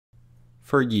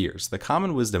For years, the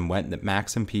common wisdom went that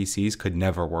Macs and PCs could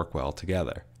never work well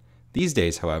together. These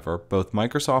days, however, both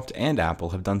Microsoft and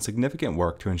Apple have done significant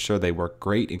work to ensure they work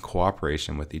great in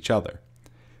cooperation with each other.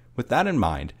 With that in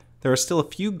mind, there are still a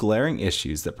few glaring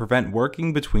issues that prevent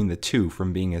working between the two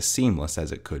from being as seamless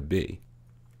as it could be.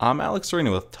 I'm Alex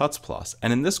Arena with Tuts Plus,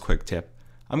 and in this quick tip,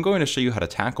 I'm going to show you how to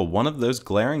tackle one of those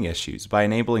glaring issues by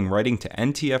enabling writing to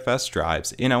NTFS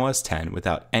drives in OS X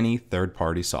without any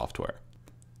third-party software.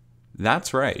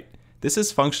 That's right, this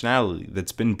is functionality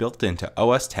that's been built into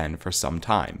OS X for some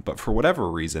time, but for whatever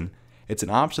reason, it's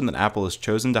an option that Apple has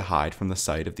chosen to hide from the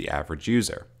sight of the average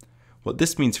user. What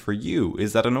this means for you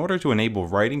is that in order to enable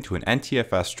writing to an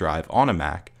NTFS drive on a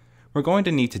Mac, we're going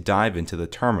to need to dive into the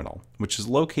terminal, which is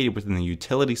located within the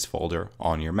Utilities folder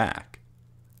on your Mac.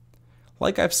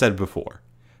 Like I've said before,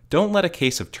 don't let a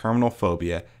case of terminal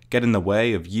phobia get in the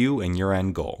way of you and your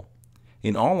end goal.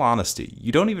 In all honesty,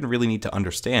 you don't even really need to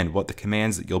understand what the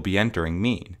commands that you'll be entering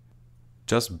mean.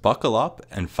 Just buckle up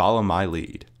and follow my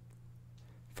lead.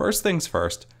 First things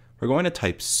first, we're going to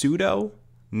type sudo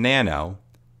nano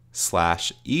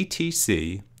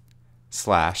 /etc/fstab.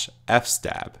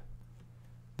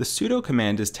 The sudo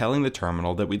command is telling the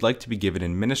terminal that we'd like to be given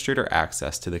administrator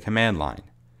access to the command line.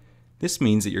 This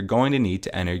means that you're going to need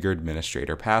to enter your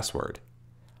administrator password.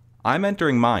 I'm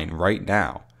entering mine right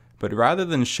now, but rather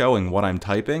than showing what I'm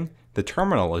typing, the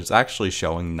terminal is actually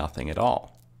showing nothing at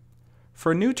all.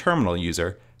 For a new terminal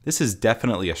user, this is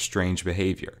definitely a strange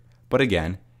behavior, but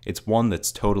again, it's one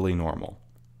that's totally normal.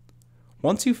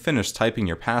 Once you've finished typing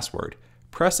your password,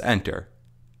 press enter,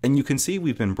 and you can see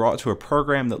we've been brought to a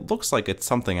program that looks like it's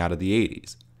something out of the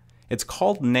 80s. It's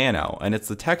called Nano, and it's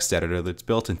the text editor that's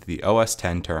built into the OS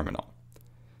X terminal.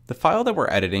 The file that we're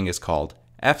editing is called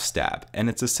fstab, and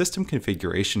it's a system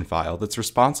configuration file that's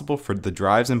responsible for the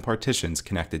drives and partitions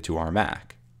connected to our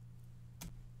Mac.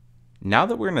 Now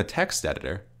that we're in a text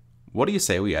editor, what do you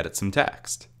say we edit some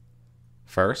text?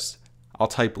 First, I'll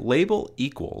type label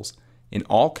equals in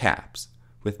all caps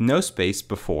with no space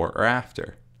before or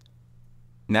after.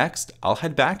 Next, I'll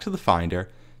head back to the Finder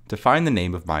to find the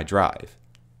name of my drive.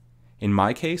 In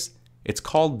my case, it's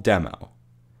called Demo.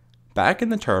 Back in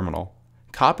the terminal,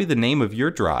 copy the name of your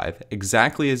drive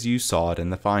exactly as you saw it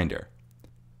in the Finder.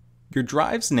 Your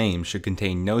drive's name should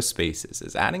contain no spaces,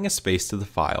 as adding a space to the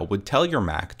file would tell your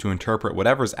Mac to interpret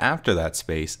whatever's after that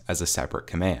space as a separate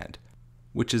command,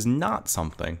 which is not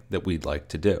something that we'd like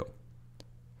to do.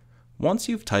 Once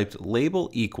you've typed label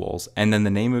equals and then the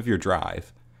name of your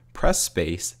drive, press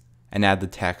space and add the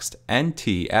text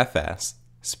NTFS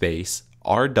space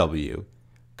RW,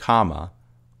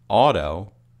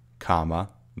 auto,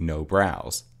 no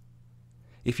browse.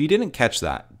 If you didn't catch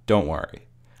that, don't worry.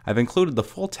 I've included the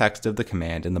full text of the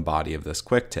command in the body of this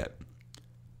quick tip.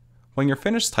 When you're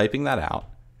finished typing that out,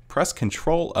 press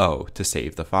Ctrl-O to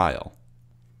save the file.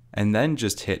 And then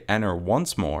just hit enter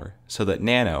once more so that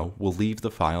Nano will leave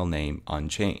the file name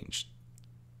unchanged.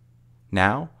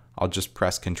 Now, I'll just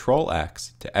press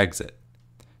Ctrl-X to exit.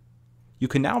 You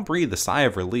can now breathe a sigh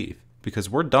of relief because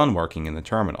we're done working in the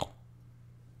terminal.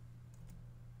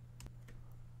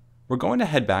 We're going to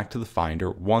head back to the Finder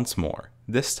once more,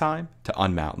 this time to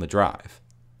unmount the drive.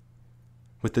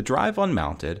 With the drive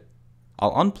unmounted,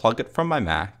 I'll unplug it from my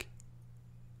Mac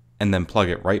and then plug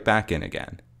it right back in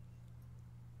again.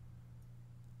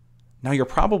 Now you're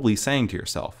probably saying to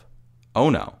yourself, oh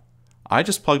no, I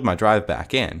just plugged my drive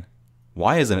back in.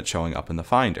 Why isn't it showing up in the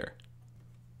Finder?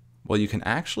 Well, you can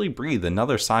actually breathe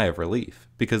another sigh of relief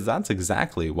because that's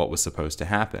exactly what was supposed to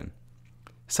happen.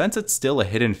 Since it's still a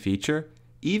hidden feature,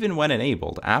 even when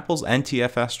enabled, Apple's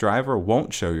NTFS driver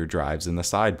won't show your drives in the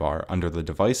sidebar under the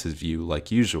Devices view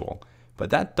like usual, but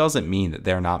that doesn't mean that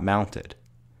they're not mounted.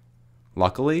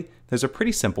 Luckily, there's a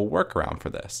pretty simple workaround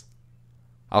for this.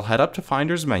 I'll head up to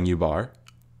Finder's menu bar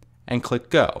and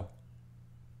click Go,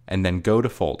 and then go to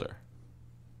Folder.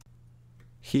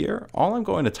 Here, all I'm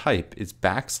going to type is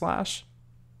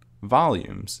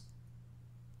 \volumes,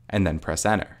 and then press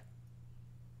Enter.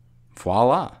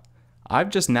 Voila! I've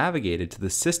just navigated to the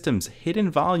system's hidden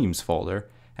volumes folder,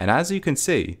 and as you can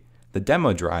see, the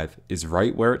demo drive is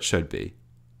right where it should be.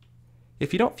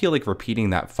 If you don't feel like repeating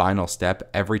that final step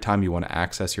every time you want to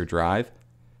access your drive,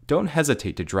 don't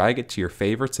hesitate to drag it to your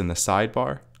favorites in the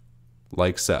sidebar,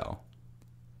 like so.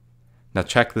 Now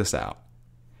check this out.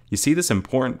 You see this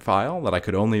important file that I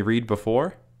could only read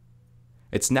before?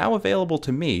 It's now available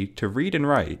to me to read and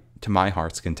write to my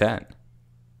heart's content.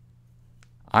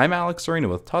 I'm Alex Arena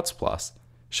with Tuts Plus,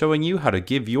 showing you how to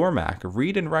give your Mac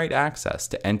read and write access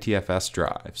to NTFS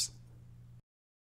drives.